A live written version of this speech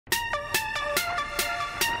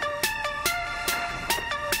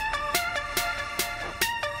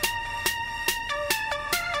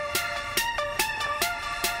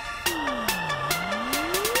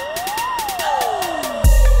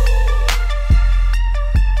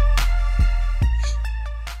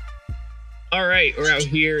right, we're out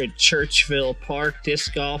here at Churchville Park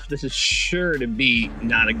Disc Golf. This is sure to be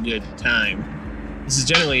not a good time. This is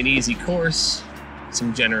generally an easy course,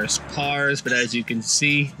 some generous pars, but as you can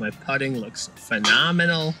see, my putting looks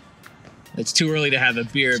phenomenal. It's too early to have a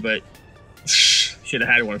beer, but should have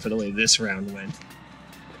had one for the way this round went.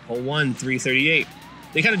 Hole 1, 338.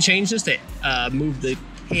 They kind of changed this. They moved the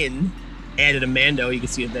pin, added a Mando. You can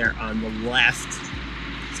see it there on the left.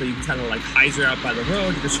 So you can kind of like hyzer out by the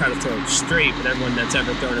road and just try to throw it straight, but everyone that's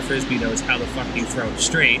ever thrown a Frisbee knows how the fuck you throw it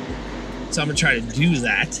straight. So I'm gonna try to do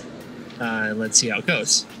that. Let's see how it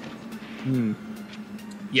goes.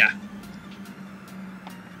 Yeah.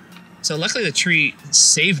 So luckily the tree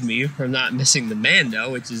saved me from not missing the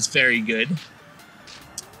Mando, which is very good.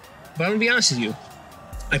 But I'm gonna be honest with you,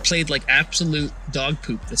 I played like absolute dog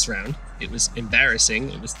poop this round. It was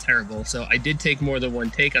embarrassing, it was terrible. So I did take more than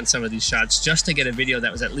one take on some of these shots just to get a video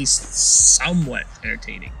that was at least somewhat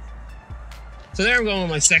entertaining. So there I'm going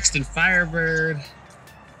with my Sexton Firebird.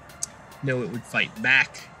 Know it would fight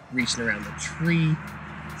back, reaching around the tree,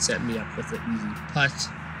 set me up with an easy putt.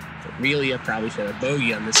 But really, I probably should have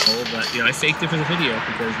bogey on this hole, but you know, I faked it for the video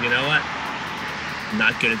because you know what? I'm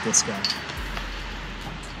not good at disc golf.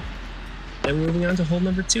 Then we're moving on to hole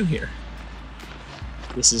number 2 here.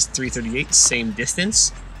 This is 338, same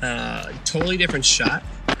distance, totally different shot.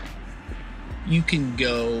 You can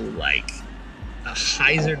go like a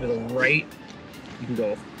hyzer to the right. You can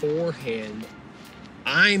go a forehand.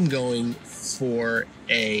 I'm going for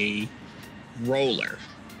a roller.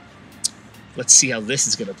 Let's see how this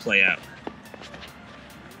is going to play out.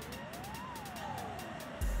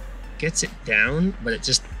 Gets it down, but it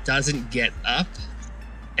just doesn't get up,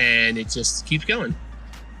 and it just keeps going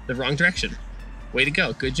the wrong direction. Way to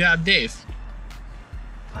go. Good job, Dave.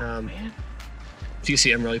 Man. You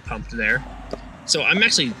see, I'm really pumped there. So I'm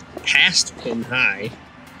actually past pin high,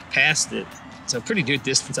 past it. So pretty good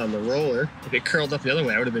distance on the roller. If it curled up the other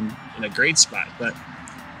way, I would have been in a great spot. But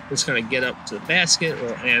I'm just going to get up to the basket.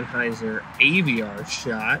 Little Anheuser AVR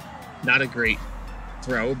shot. Not a great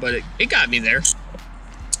throw, but it got me there.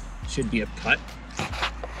 Should be a putt.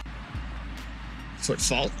 Foot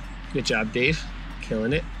fault. Good job, Dave.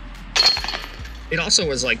 Killing it. It also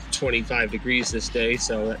was like 25 degrees this day,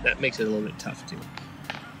 so that makes it a little bit tough too.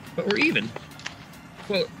 But we're even.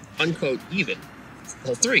 Quote, unquote, even.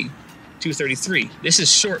 Hole 3, 233. This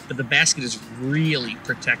is short, but the basket is really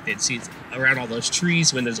protected. See, it's around all those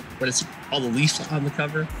trees when it's all the leaf on the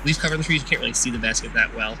cover. Leaf cover in the trees, you can't really see the basket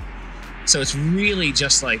that well. So it's really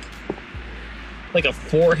just like a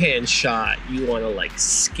forehand shot. You want to like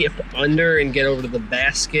skip under and get over to the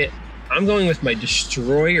basket. I'm going with my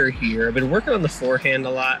destroyer here. I've been working on the forehand a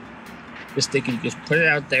lot. Just thinking you just put it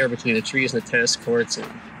out there between the trees and the tennis courts and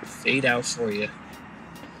fade out for you.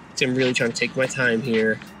 So I'm really trying to take my time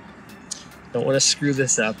here. Don't want to screw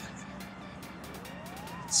this up.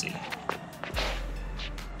 Let's see.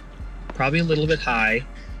 Probably a little bit high,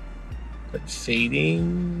 but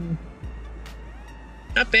fading.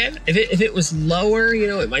 Not bad. If it was lower, you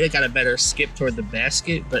know, it might have got a better skip toward the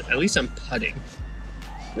basket, but at least I'm putting.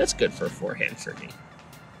 That's good for a forehand for me.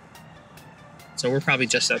 So we're probably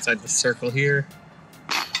just outside the circle here.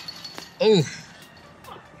 Oh.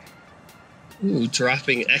 Ooh,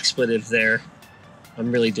 dropping expletive there.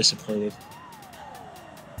 I'm really disappointed.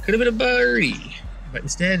 Could have been a birdie, but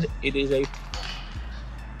instead it is a...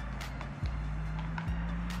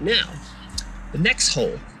 Now, the next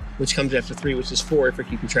hole, which comes after 3, which is 4 if you're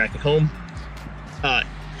keeping track at home.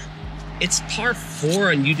 It's par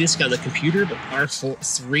 4 on UDisc on the computer, but par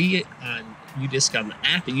 3 on UDisc on the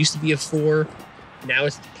app. It used to be a 4. Now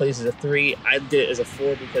it plays as a 3. I did it as a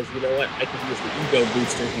 4 because, you know what? I could use the ego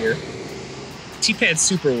booster here. Tee pad's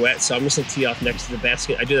super wet, so I'm just going to tee off next to the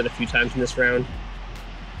basket. I do that a few times in this round.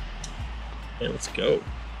 And let's go.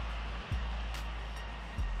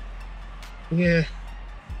 Yeah.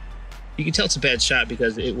 You can tell it's a bad shot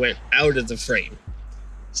because it went out of the frame.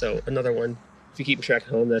 So another one. If you keep track at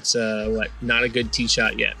home, that's not a good tee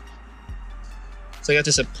shot yet. So I got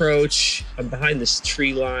this approach. I'm behind this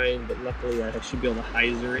tree line, but luckily I should be able to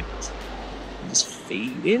hyzer it. Just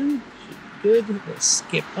fade in. Good. Let's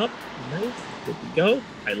skip up. Nice. Good to go.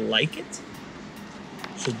 I like it.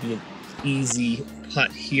 Should be an easy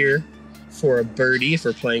putt here for a birdie if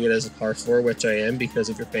we're playing it as a par 4, which I am, because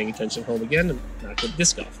if you're paying attention home again, I'm not good at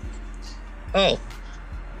disc golf. Oh.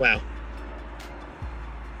 Wow.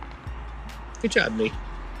 Good job, me.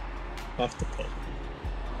 Off the pin.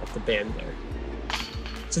 Off the band there.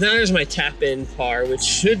 So now there's my tap-in par, which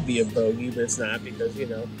should be a bogey, but it's not because, you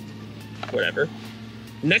know, whatever.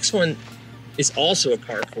 The next one is also a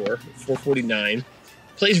par 4, 449.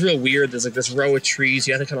 Plays real weird. There's like this row of trees.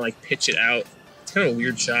 You have to kind of like pitch it out. It's kind of a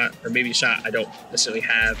weird shot, or maybe a shot I don't necessarily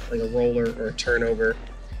have, like a roller or a turnover.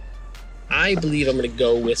 I believe I'm going to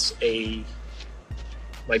go with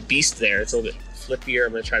my beast there. It's a little bit flippier.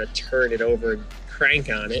 I'm going to try to turn it over and crank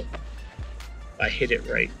on it. If I hit it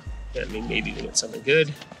right, I mean, maybe we get something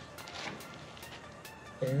good.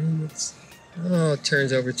 And it's, oh, it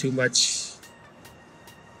turns over too much.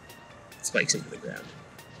 Spikes into the ground.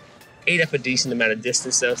 Ate up a decent amount of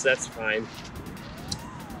distance though, so that's fine.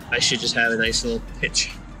 I should just have a nice little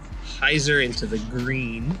pitch hyzer into the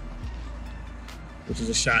green, which is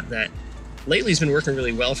a shot that lately has been working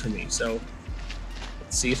really well for me. So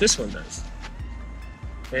let's see if this one does.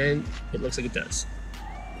 And it looks like it does.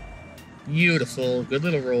 Beautiful, good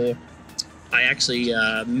little roll. I actually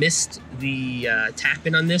missed the tap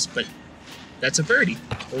in on this, but that's a birdie.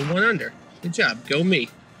 Only 1 under. Good job, go me.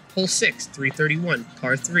 Hole 6, 331,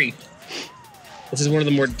 par 3. This is one of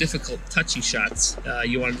the more difficult, touchy shots.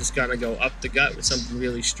 You want to just kind of go up the gut with something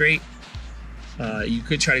really straight. You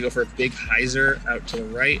could try to go for a big hyzer out to the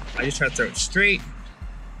right. I just tried to throw it straight.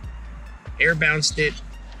 Air bounced it.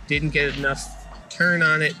 Didn't get enough turn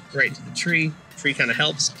on it right into the tree. Tree kind of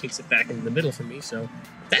helps, kicks it back into the middle for me, so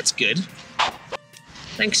that's good.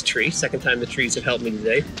 Thanks, tree. Second time the trees have helped me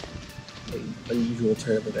today. An unusual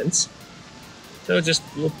turn of events. So just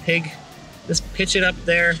a little pig. Just pitch it up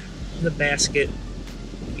there in the basket.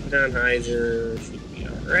 Keep it on hyzer. Should be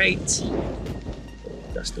all right.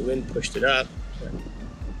 Gust of wind pushed it up.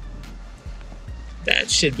 That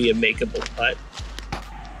should be a makeable putt.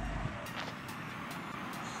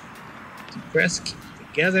 Deep breaths, keep it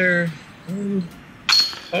together, and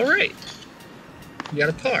all right. You got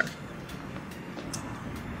a par.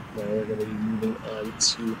 Now we're going to be moving on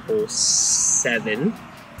to hole 7.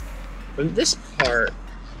 From this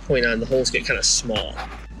point on, the holes get kind of small.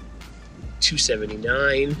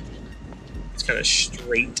 279. It's kind of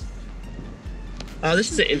straight.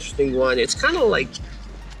 This is an interesting one. It's kind of like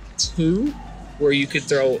 2, where you could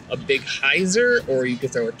throw a big hyzer, or you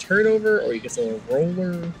could throw a turnover, or you could throw a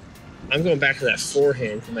roller. I'm going back to that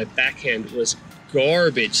forehand, because my backhand was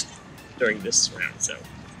garbage during this round, so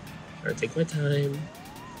I'm going to take my time.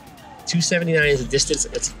 279 is a distance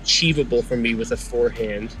that's achievable for me with a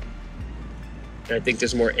forehand. And I think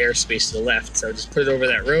there's more airspace to the left, so just put it over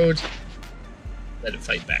that road, let it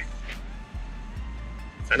fight back.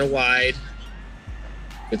 Kind of wide.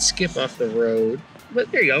 Could skip off the road,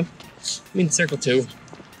 but there you go. I mean, circle 2,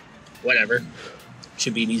 whatever.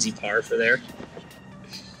 Should be an easy par for there.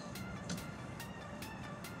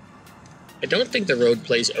 I don't think the road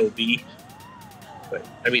plays OB, but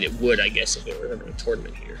I mean, it would, I guess, if it were a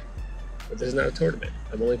tournament here. But there's not a tournament.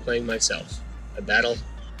 I'm only playing myself. A battle,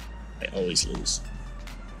 I always lose.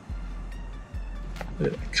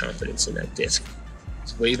 Look at my confidence in that disc.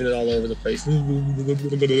 It's waving it all over the place. All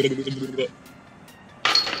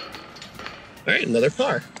right, another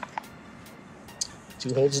par.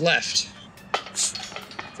 2 holes left.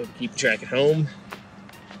 So keep track at home.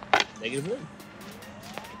 -1.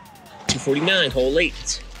 249, hole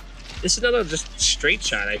 8. This is another just straight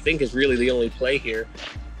shot, I think, is really the only play here.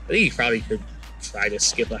 I think you probably could try to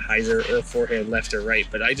skip a hyzer or a forehand left or right,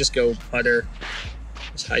 but I just go putter.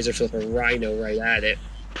 This hyzer flip a rhino right at it.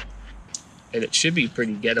 And it should be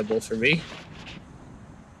pretty gettable for me.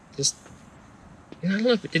 Just, I don't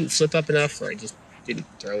know if it didn't flip up enough, or I just didn't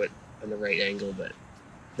throw it on the right angle, but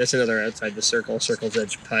that's another outside the circle's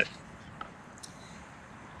edge putt.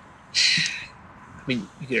 I mean,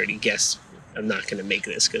 you can already guess I'm not going to make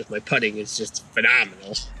this because my putting is just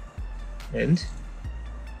phenomenal. And,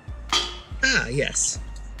 yes.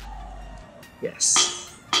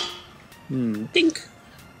 Yes. Dink.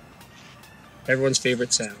 Everyone's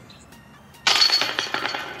favorite sound.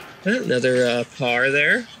 Another par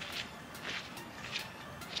there.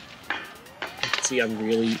 See, I'm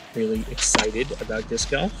really, really excited about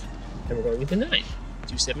disc golf. And we're going into 9,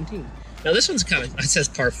 217. Now this one's kind of, it says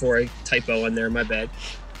par 4, a typo on there, my bad.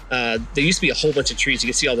 There used to be a whole bunch of trees. You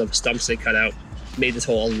can see all the stumps they cut out. Made this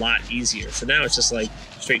hole a lot easier. So now it's just like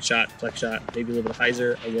straight shot, flex shot, maybe a little bit of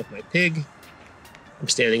hyzer. I with my pig. I'm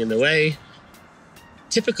standing in the way.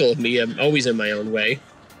 Typical of me, I'm always in my own way.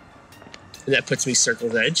 And that puts me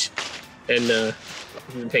circle's edge. And if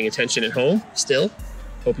you've been paying attention at home still,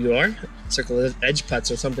 hope you are. Circle edge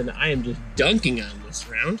putts are something that I am just dunking on this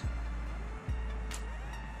round.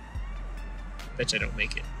 Bet you I don't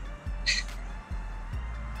make it.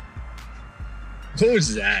 What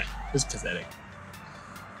was that? It was pathetic.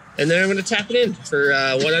 And then I'm going to tap it in for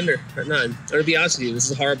 1 under, or 9. I'm going to be honest with you, this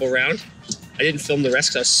is a horrible round. I didn't film the rest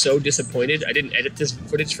because I was so disappointed. I didn't edit this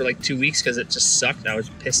footage for like 2 weeks because it just sucked. I was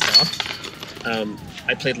pissed off.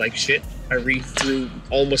 I played like shit. I re-threw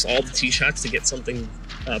almost all the tee shots to get something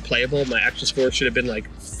playable. My actual score should have been like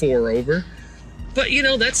 4 over. But, you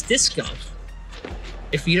know, that's disc golf.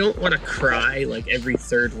 If you don't want to cry like every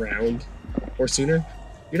 3rd round or sooner,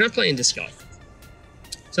 you're not playing disc golf.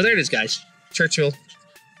 So there it is, guys. Churchville,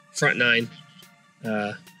 front 9.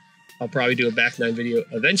 I'll probably do a back 9 video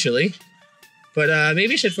eventually. But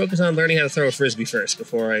maybe I should focus on learning how to throw a Frisbee first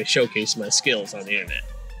before I showcase my skills on the internet.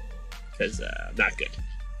 Because I'm not good.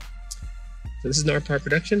 So this is Gnar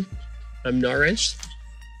Production. I'm Gnar.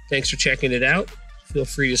 Thanks for checking it out. Feel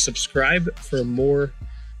free to subscribe for more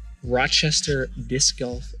Rochester disc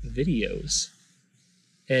golf videos.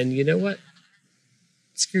 And you know what?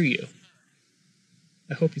 Screw you.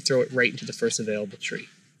 I hope you throw it right into the first available tree.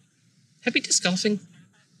 Happy disc golfing!